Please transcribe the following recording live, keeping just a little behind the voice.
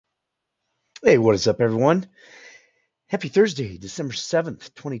Hey, what is up, everyone? Happy Thursday, December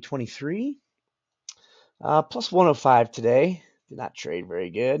 7th, 2023. Plus 105 today. Did not trade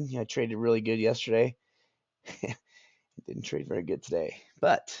very good. I traded really good yesterday. It didn't trade very good today,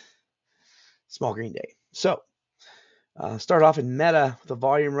 but small green day. So, start off in Meta with a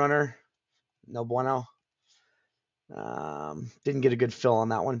volume runner. No bueno. Didn't get a good fill on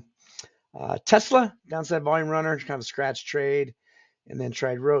that one. Tesla, downside volume runner, kind of a scratch trade. And then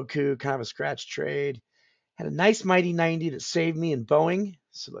tried Roku, kind of a scratch trade. Had a nice mighty 90 that saved me in Boeing.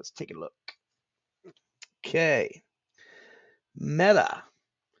 So let's take a look. Okay. Meta,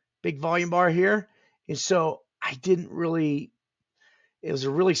 big volume bar here. And so I didn't really, it was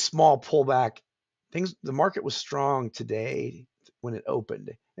a really small pullback. The market was strong today when it opened,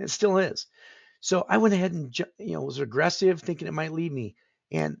 and it still is. So I went ahead and, was aggressive, thinking it might lead me.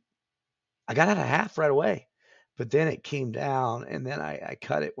 And I got out of half right away. But then it came down, and then I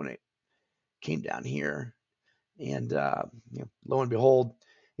cut it when it came down here. And, lo and behold,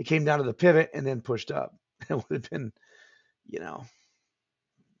 it came down to the pivot and then pushed up. It would have been,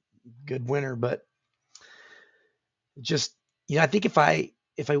 good winner, but just, I think if I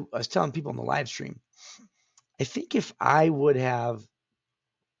was telling people in the live stream, I think if I would have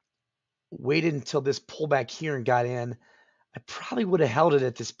waited until this pullback here and got in, I probably would have held it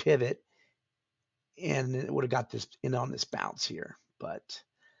at this pivot and it would have got this in on this bounce here, but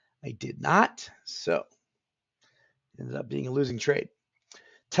I did not. So ended up being a losing trade.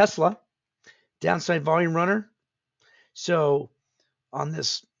 Tesla, downside volume runner. So on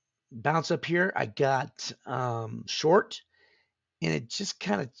this bounce up here, I got short and it just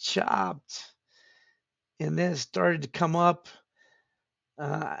kind of chopped and then it started to come up.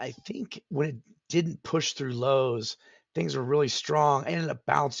 I think when it didn't push through lows, things were really strong. I ended up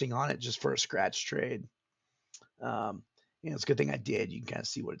bouncing on it just for a scratch trade. It's a good thing I did. You can kind of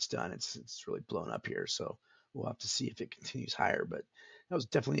see what it's done. It's really blown up here, so we'll have to see if it continues higher. But that was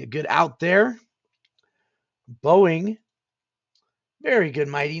definitely a good out there. Boeing, very good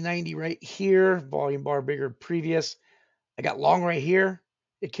mighty 90 right here. Volume bar bigger previous. I got long right here.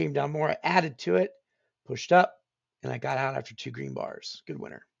 It came down more. I added to it, pushed up, and I got out after 2 green bars. Good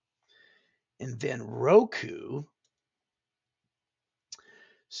winner. And then Roku.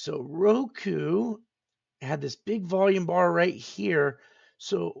 So Roku had this big volume bar right here.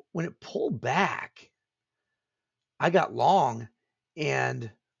 So when it pulled back, I got long, and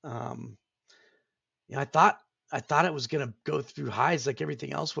I thought it was gonna go through highs like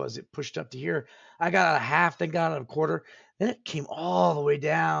everything else was. It pushed up to here. I got out of half, then got out of a quarter, then it came all the way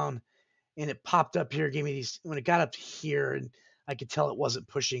down, and it popped up here, gave me these. When it got up to here, and I could tell it wasn't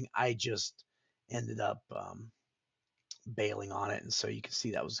pushing, I just ended up bailing on it, and so you can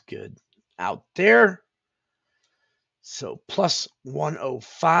see that was good out there. So plus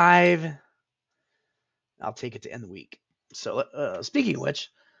 105. I'll take it to end the week. So speaking of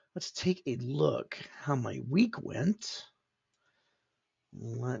which, let's take a look how my week went.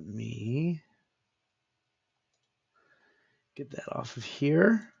 Let me get that off of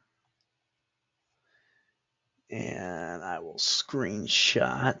here. And I will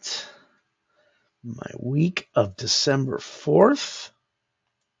screenshot my week of December 4th.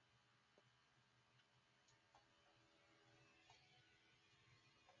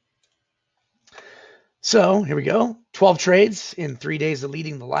 So here we go. 12 trades in 3 days of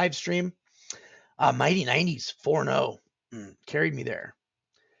leading the live stream. Mighty 90s, 4-0. Carried me there.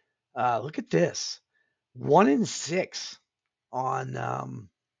 Look at this. 1 in 6 on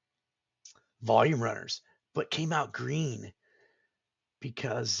volume runners, but came out green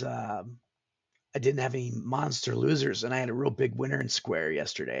because I didn't have any monster losers, and I had a real big winner in square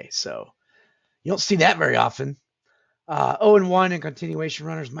yesterday. So you don't see that very often. 0-1 in continuation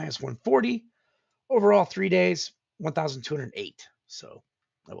runners, minus 140. Overall, 3 days, 1,208. So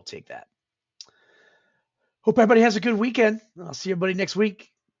I will take that. Hope everybody has a good weekend. I'll see everybody next week.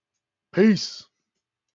 Peace.